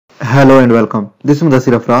Hello and welcome. This is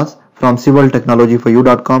Mudassir Afraz from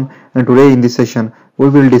civiltechnologyforyou.com, and today in this session we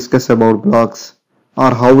will discuss about blocks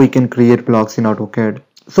or how we can create blocks in AutoCAD.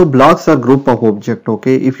 So blocks are group of object,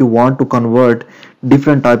 okay? If you want to convert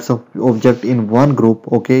different types of object in one group,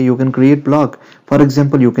 okay, you can create block. For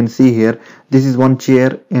example, you can see here this is one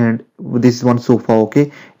chair and this is one sofa,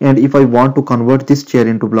 okay? And if I want to convert this chair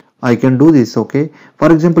into block, I can do this, okay?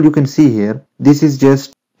 For example, you can see here this is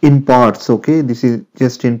just in parts, okay, this is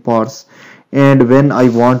just in parts, and when I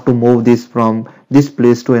want to move this from this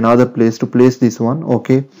place to another place to place this one,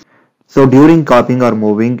 okay, so during copying or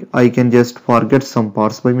moving I can just forget some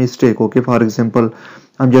parts by mistake, okay. For example,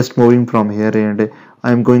 I'm just moving from here and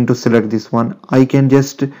I'm going to select this one. I can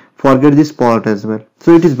just forget this part as well,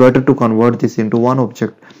 so it is better to convert this into one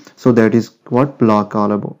object. So that is what block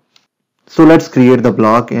all about. So let's create the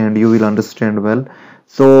block and you will understand well.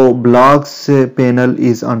 So blocks panel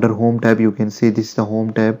is under home tab. You can see this is the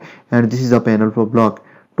home tab and this is the panel for block.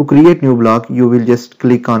 To create new block, you will just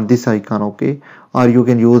click on this icon, okay, or you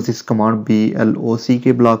can use this command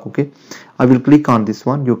block block, okay. I will click on this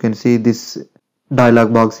one. You can see this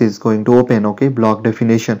dialog box is going to open, okay, block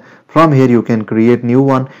definition. From here you can create new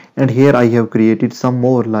one, and here I have created some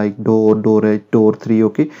more like door, door 3,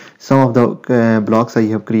 okay. Some of the blocks I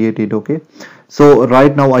have created, okay. So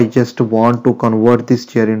right now I just want to convert this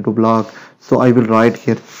chair into block, so I will write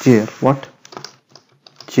here chair, what,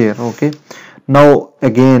 chair, okay. Now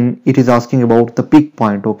again it is asking about the pick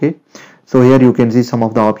point, okay. So here you can see some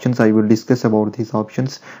of the options. I will discuss about these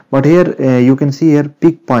options, but here you can see here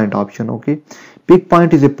pick point option, okay. Pick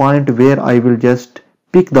point is a point where I will just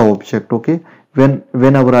pick the object, okay.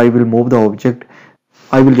 Whenever I will move the object,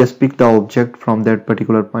 I will just pick the object from that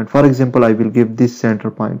particular point. For example, I will give this center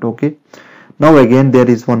point, okay. Now again there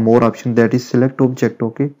is one more option, that is select object,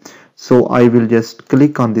 okay. So I will just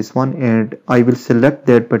click on this one and I will select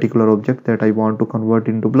that particular object that I want to convert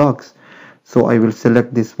into blocks. So I will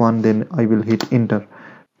select this one, then I will hit enter.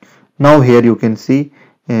 Now here you can see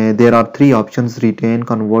there are three options: retain,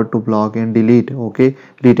 convert to block, and delete, okay.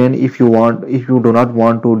 Retain if you do not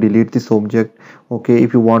want to delete this object, okay,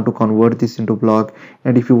 if you want to convert this into block,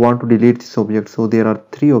 and if you want to delete this object. So there are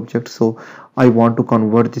three objects, so I want to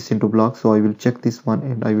convert this into block, so I will check this one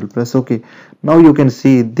and I will press OK. Now you can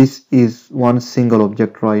see this is one single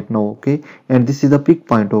object right now, okay, and this is the pick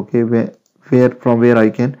point, okay, from where I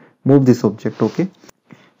can move this object, okay.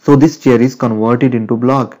 So this chair is converted into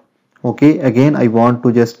block, okay. Again I want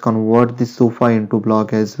to just convert this sofa into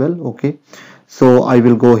block as well, okay. So I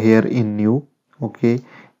will go here in new, okay,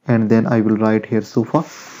 and then I will write here sofa,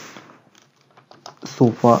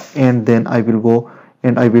 and then I will go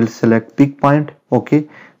and I will select pick point, okay.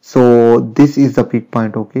 So this is the pick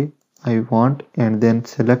point, okay, I want, and then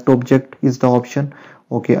select object is the option,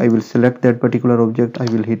 okay. I will select that particular object, I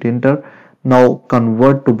will hit enter. Now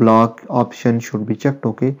convert to block option should be checked,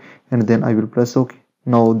 okay, and then I will press OK.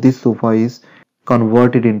 Now this sofa is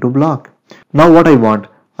converted into block. Now what I want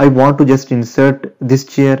to just insert this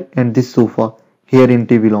chair and this sofa here in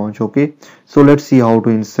TV Launch, okay. So let's see how to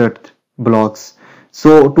insert blocks.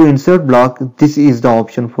 So to insert block, this is the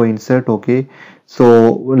option for insert, okay.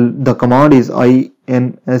 So the command is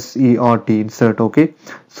insert, insert, okay.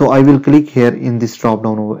 So I will click here in this drop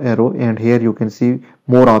down arrow, and here you can see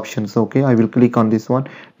more options, okay. I will click on this one,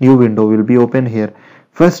 new window will be open here.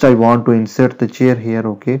 First I want to insert the chair here,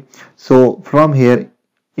 okay. So from here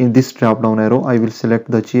in this drop down arrow I will select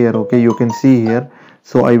the chair, okay, you can see here.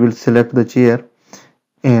 So I will select the chair,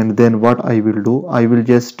 and then what I will do, I will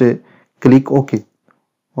just click OK,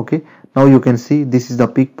 okay. Now you can see this is the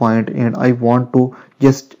pick point, and I want to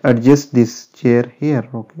just adjust this chair here,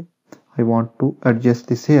 okay. I want to adjust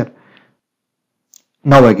this here.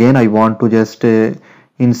 Now again I want to just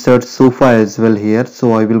insert sofa as well here,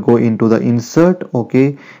 so I will go into the insert,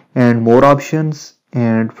 okay, and more options,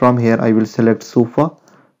 and from here I will select sofa,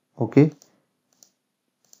 okay,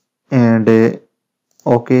 and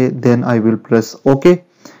okay, then I will press OK,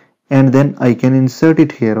 and then I can insert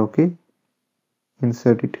it here, okay,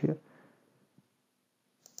 insert it here.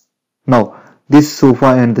 Now this sofa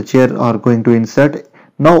and the chair are going to insert.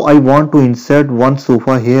 Now I want to insert one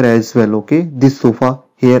sofa here as well, okay, this sofa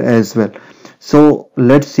here as well. So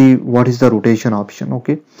let's see what is the rotation option,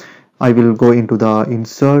 okay. I will go into the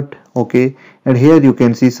insert, okay, and here you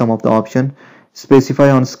can see some of the option.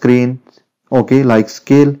 Specify on screen, okay, like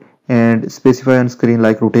scale, and specify on screen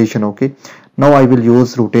like rotation, okay. Now I will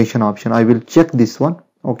use rotation option. I will check this one,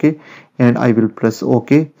 okay, and I will press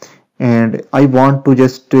OK, and I want to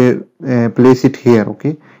just place it here,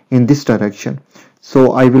 okay, in this direction.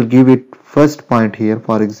 So I will give it first point here,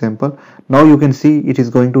 for example. Now you can see it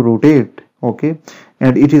is going to rotate, okay,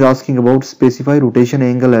 and it is asking about specify rotation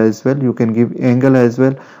angle as well. You can give angle as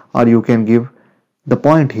well, or you can give the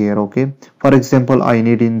point here, okay. For example, I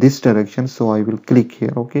need in this direction, so I will click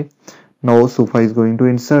here, okay. Now Sofa is going to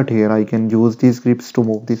insert here. I can use these grips to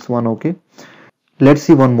move this one, okay. Let's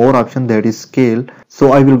see one more option, that is scale.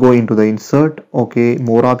 So I will go into the insert, okay,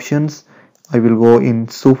 more options. I will go in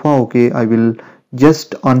Sofa, okay. I will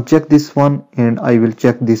just uncheck this one and I will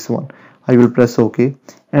check this one. I will press OK,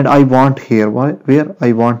 and I want here, where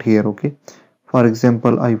I want here, okay. For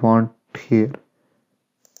example, I want here,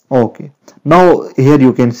 okay. Now here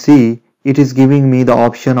you can see it is giving me the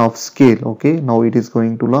option of scale, okay. Now it is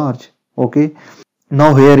going to large, okay.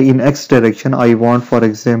 Now here in X direction I want, for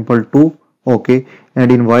example, 2, okay,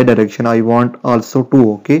 and in Y direction I want also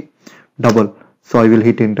 2, okay, double. So I will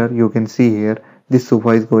hit enter. You can see here this sofa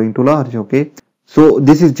is going to large, okay. So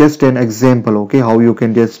this is just an example, okay, how you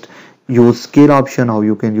can just use scale option, how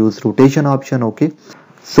you can use rotation option, okay.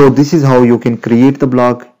 So this is how you can create the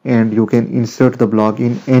block and you can insert the block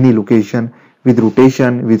in any location with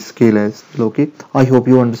rotation, with scale as well, okay. I hope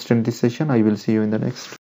you understand this session. I will see you in the next.